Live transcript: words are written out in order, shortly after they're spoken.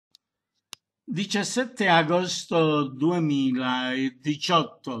17 agosto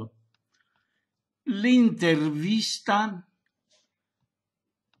 2018. L'intervista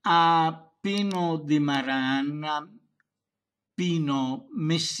a Pino di Maranna, Pino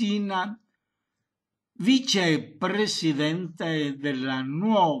Messina, vicepresidente della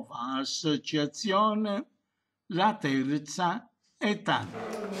nuova associazione La Terza Età.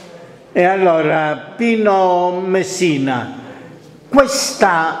 E allora, Pino Messina,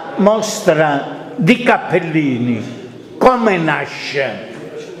 questa mostra di cappellini come nasce?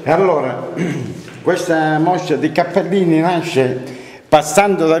 Allora, questa mostra di cappellini nasce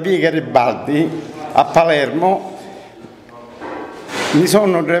passando da via Garibaldi a Palermo. Mi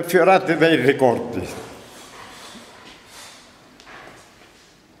sono riaffiorati dei ricordi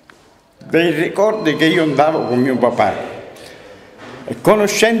che io andavo con mio papà, e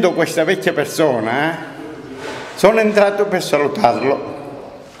conoscendo questa vecchia persona sono entrato per salutarlo.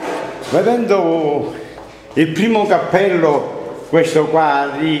 Vedendo il primo cappello, questo qua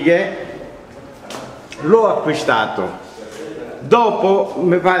a righe, l'ho acquistato. Dopo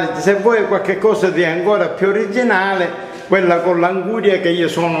mi pare, se vuoi qualche cosa di ancora più originale, quella con l'anguria, che io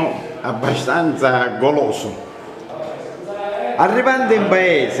sono abbastanza goloso. Arrivando in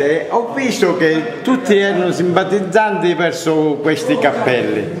paese ho visto che tutti erano simpatizzanti verso questi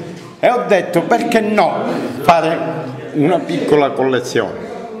cappelli e ho detto: perché no fare una piccola collezione?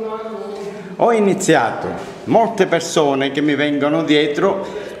 Ho iniziato, molte persone che mi vengono dietro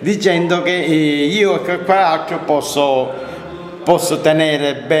dicendo che io e qualche altro posso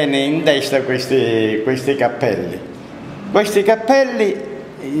tenere bene in testa questi cappelli. Questi cappelli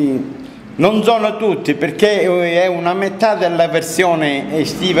non sono tutti, perché è una metà della versione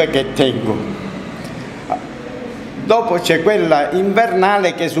estiva che tengo. Dopo c'è quella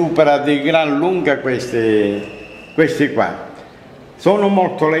invernale che supera di gran lunga questi qua. Sono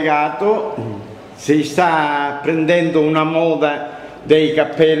molto legato, si sta prendendo una moda dei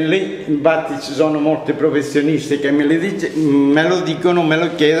cappelli, infatti ci sono molti professionisti che me lo dicono, me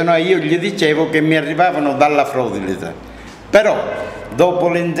lo chiedono, e io gli dicevo che mi arrivavano dalla Frodilia. Però dopo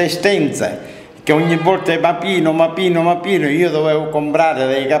l'insistenza che ogni volta ma Pino, io dovevo comprare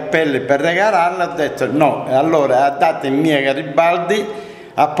dei cappelli per regalarla, ho detto no, allora andate in via Garibaldi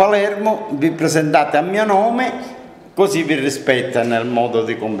a Palermo, vi presentate a mio nome, così vi rispetta nel modo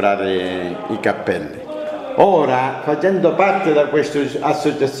di comprare i cappelli. Ora, facendo parte da questa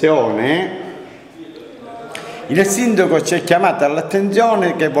associazione, il sindaco ci ha chiamato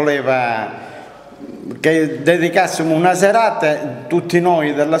all'attenzione che dedicassimo una serata, tutti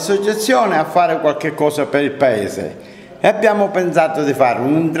noi dell'associazione, a fare qualche cosa per il paese, e abbiamo pensato di fare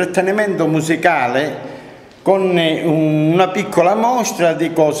un intrattenimento musicale con una piccola mostra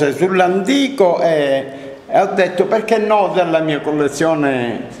di cose sull'antico, e ho detto perché no della mia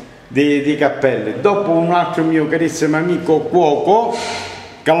collezione di cappelli. Dopo un altro mio carissimo amico cuoco,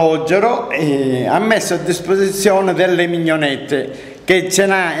 Calogero, ha messo a disposizione delle mignonette, che ce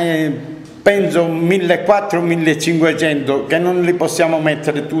n'ha penso 1400-1500, che non li possiamo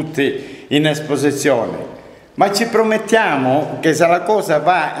mettere tutti in esposizione, ma ci promettiamo che se la cosa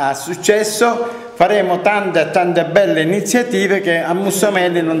va a successo faremo tante belle iniziative che a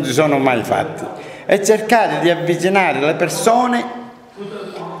Mussameli non si sono mai fatte, e cercare di avvicinare le persone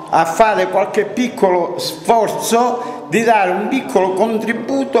a fare qualche piccolo sforzo di dare un piccolo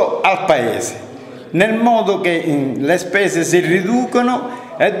contributo al paese, nel modo che le spese si riducono,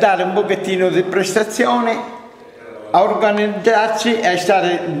 e dare un pochettino di prestazione, a organizzarci e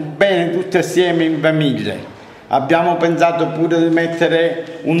stare bene tutti assieme in famiglia. Abbiamo pensato pure di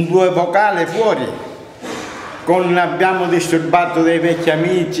mettere un duo vocale fuori, abbiamo disturbato dei vecchi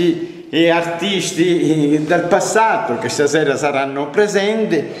amici e artisti del passato che stasera saranno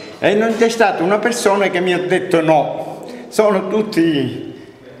presenti, e non c'è stata una persona che mi ha detto no. Sono tutti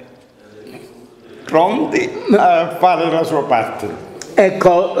pronti a fare la sua parte.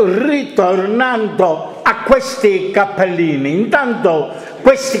 Ecco, ritornando a questi cappellini, intanto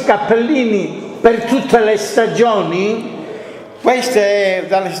questi cappellini per tutte le stagioni? Questa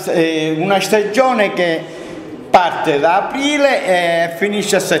è una stagione che parte da aprile e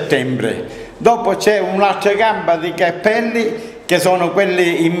finisce a settembre. Dopo c'è un'altra gamba di cappelli che sono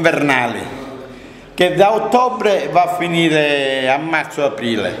quelli invernali, che da ottobre va a finire a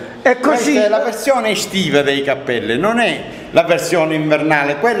marzo-aprile. E così questa è la versione estiva dei cappelli, non è la versione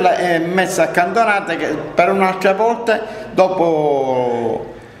invernale, quella è messa accantonata per un'altra volta,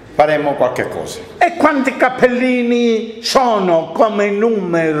 dopo faremo qualche cosa. E quanti cappellini sono come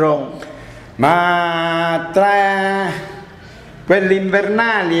numero? Ma tra quelli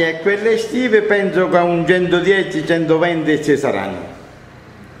invernali e quelli estivi penso che un 110-120 ci saranno.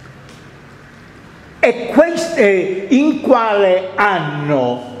 E in quale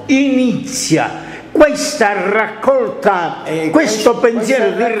anno inizia questa raccolta, questo pensiero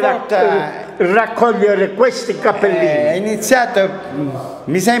di raccogliere questi cappellini? È iniziato,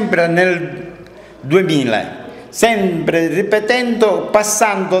 mi sembra, nel 2000, sempre ripetendo,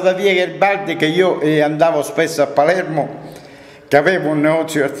 passando da via Garibaldi, che io andavo spesso a Palermo, che avevo un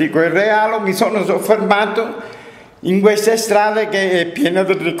negozio di articoli in regalo, mi sono soffermato in queste strade che è piena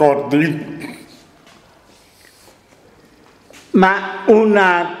di ricordi. Ma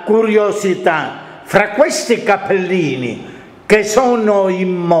una curiosità, fra questi cappellini che sono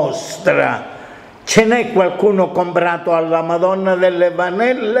in mostra, ce n'è qualcuno comprato alla Madonna delle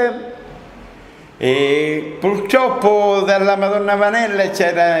Vanelle? E purtroppo dalla Madonna Vanelle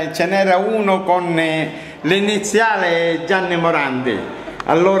ce n'era uno con l'iniziale Gianni Morandi.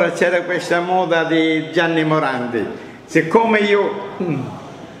 Allora c'era questa moda di Gianni Morandi. Siccome io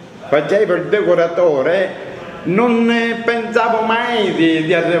facevo il decoratore, non pensavo mai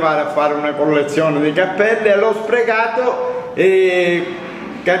di arrivare a fare una collezione di cappelli, e l'ho sprecato e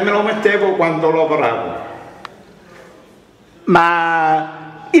che me lo mettevo quando lavoravo.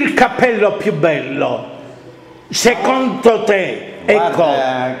 Ma il cappello più bello, secondo te,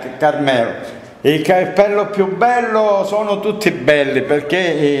 Guarda, Carmelo, il cappello più bello sono tutti belli,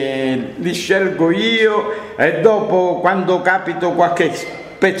 perché li scelgo io, e dopo, quando capito qualche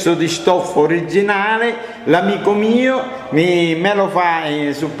pezzo di stoffa originale, l'amico mio me lo fa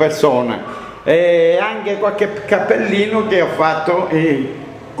su persona, e anche qualche cappellino che ho fatto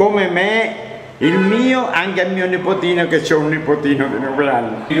come me, il mio, anche al mio nipotino, che c'è un nipotino di 9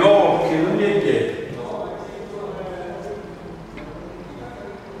 anni.